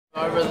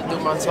I'd rather do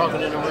my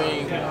talking in the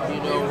ring, you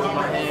know, with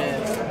my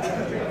hands.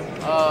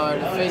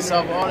 The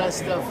face-off, all that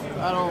stuff,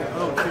 I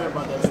don't care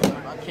about that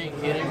stuff. I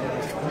can't get it,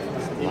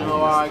 you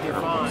know, or I get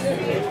fined.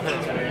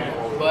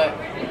 But,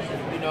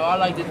 you know, I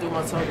like to do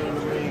my talking in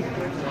the ring. You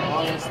know,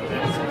 all that stuff,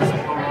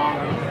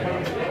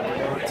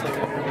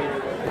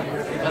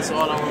 that's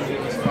all I want to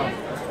do is fight.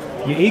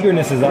 Your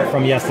eagerness is up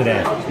from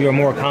yesterday. You were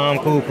more calm,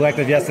 cool,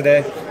 collective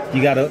yesterday.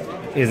 You gotta,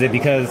 is it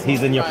because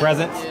he's in your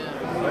presence? Yeah.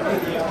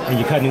 And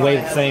you couldn't wait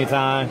at the same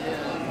time? Yeah.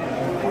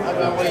 I've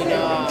been waiting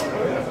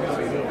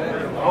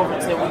over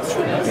 10 weeks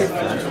for this.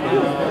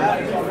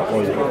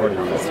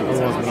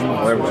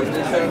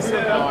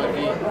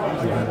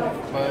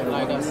 But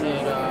like I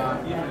said,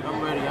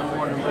 I'm ready. I'm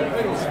more than ready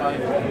for this fight.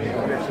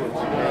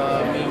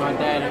 Me and my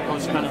dad and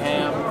Coach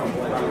Cunningham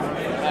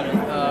had a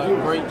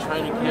great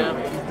training camp.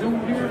 And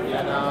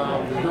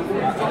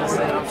like I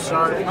said, I'm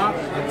sharp.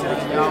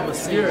 Y'all will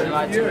see it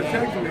like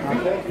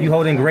You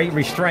holding great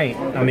restraint.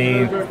 I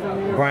mean,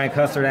 Brian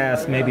Custer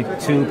asked maybe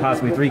 2,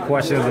 possibly 3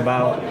 questions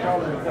about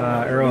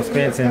Earl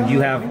Spence, and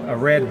you have a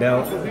red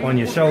belt on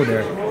your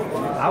shoulder.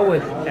 I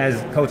would,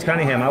 as Coach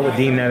Cunningham, I would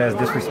deem that as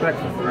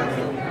disrespectful.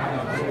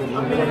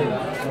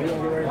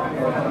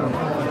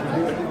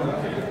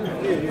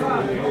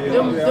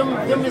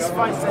 Them is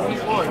fights that he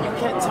won. You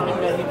can't tell him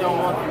that he don't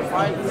want to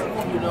fight.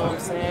 You know what I'm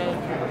saying?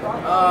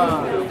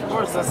 Of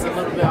course, that's a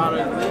little bit out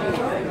of the league.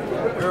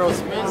 Earl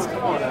Spence,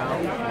 come on now.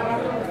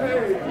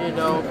 You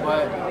know,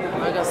 but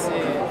like I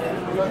said,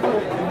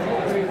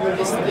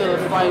 it's still a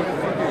fight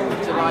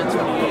July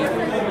 28th.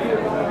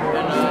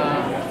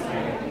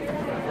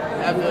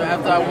 And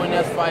after I win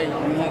that fight, he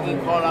can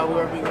call out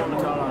whoever he want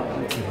to call out.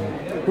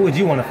 Who would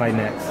you want to fight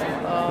next?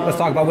 Let's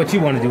talk about what you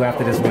want to do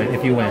after this win,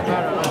 if you win. Like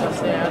I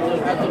said,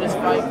 after this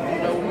fight,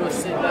 you know, we'll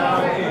sit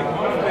down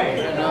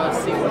and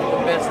see what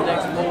the best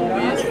next move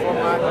is for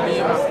me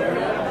and my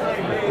career.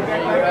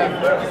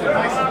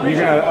 You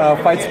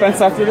gonna fight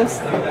Spence after this?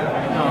 No,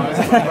 it's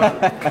my brother.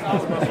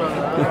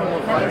 I don't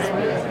want to fight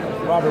Spence.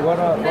 Robert, what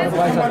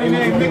advice have you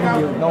given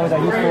you, knowing that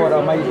you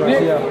fought Mike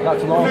Garcia not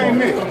too long ago?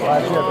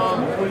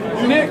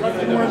 Nick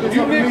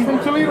from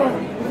Toledo.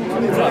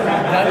 You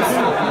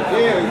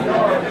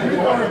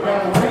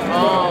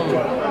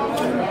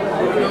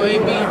know,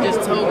 AB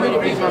just told me to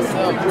be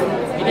myself.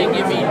 He didn't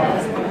give me no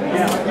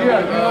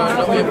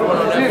input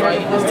on that fight.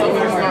 He just told me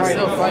to be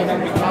myself, fight my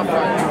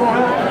fight.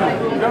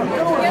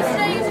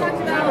 Yesterday you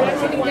talked about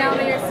getting down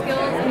on your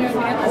skills and your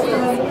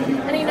advantages,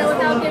 and you know,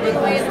 without giving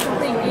away a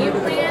complete game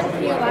plan,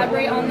 can you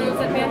elaborate on those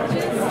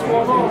advantages?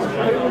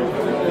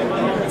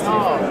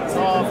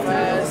 Tall,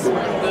 fast,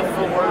 good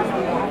footwork.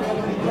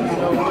 You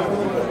know,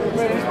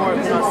 more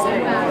than I say.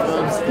 You know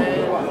what I'm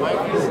saying?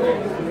 Mike is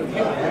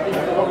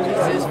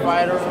his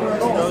fighter.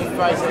 You know, he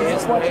fights at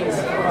his pace.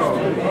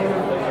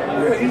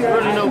 There's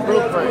really no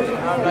blueprint.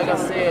 Like I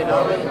said, I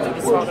really do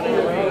the talking in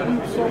the ring.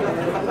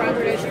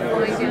 Preparation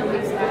going down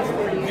these last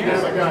 40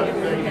 years.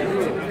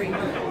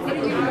 What do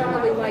you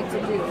normally like to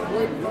do?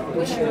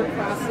 What's your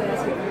process,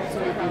 your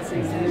sort of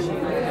process as you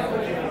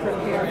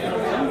prepare for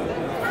that?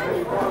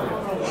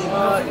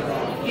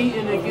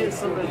 Eating and getting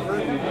something to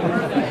drink.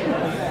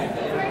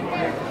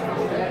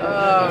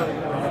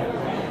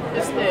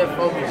 Just stay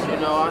focused, you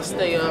know. I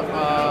stay up.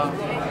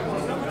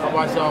 I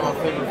watch all my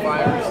favorite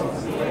fighters.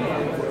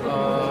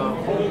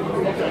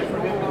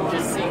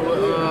 Just see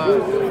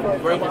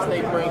what greatness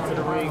they bring to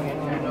the ring, and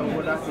you know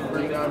what I can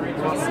bring down to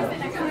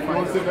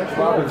myself.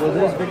 Robert, will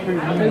this victory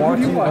mean more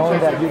to you knowing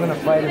that you're going to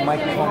fight in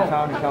Mike's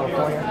hometown in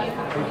California?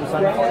 You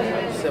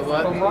said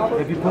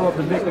what? If you pull up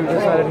the victory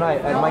this Saturday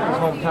night at Mike's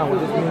hometown, will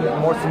this mean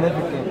more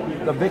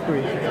significant, the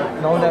victory,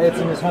 knowing that it's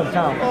in his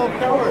hometown? Oh, of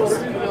course,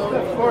 you know,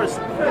 of course.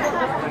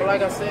 But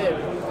like I said,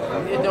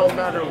 it don't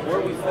matter where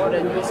we fought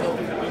at, we still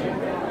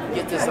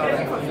get this out of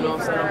me. You know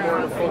what I'm saying? I'm more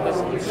in focus,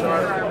 I'm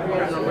sharp,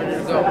 and I'm ready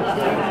to go.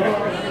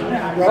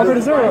 Robert,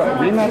 is there a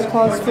rematch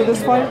clause for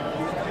this fight?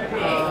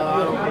 I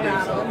don't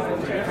believe so.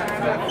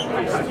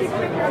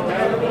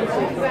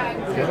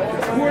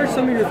 Who are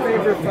some of your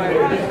favorite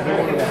fighters?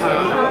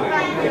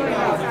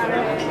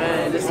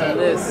 Man, this is a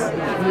list.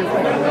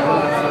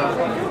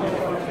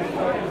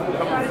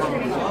 Coming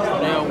from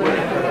Dale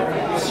Whitaker,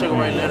 Sugar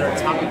Ray Leonard,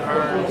 Tommy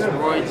Hearns,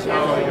 Roy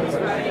Jones,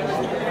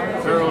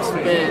 Earl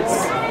Spence,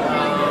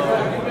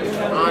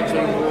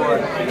 Andre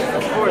Ward,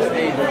 of course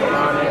Adrian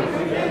Broner.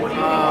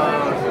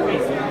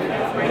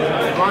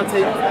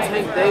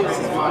 Tank Davis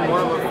is one of my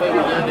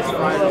favorite youngest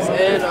fighters,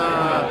 and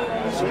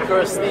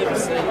Shakur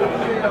Stevenson.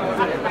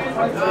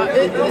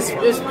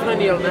 It's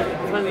plenty of names.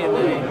 It's plenty of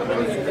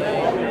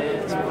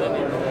names.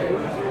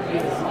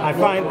 I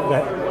find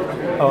that.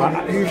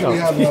 Usually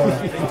have a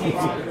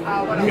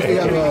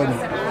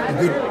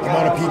good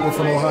amount of people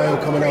from Ohio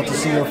coming out to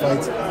see your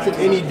fights. Is it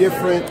any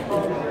different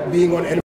being on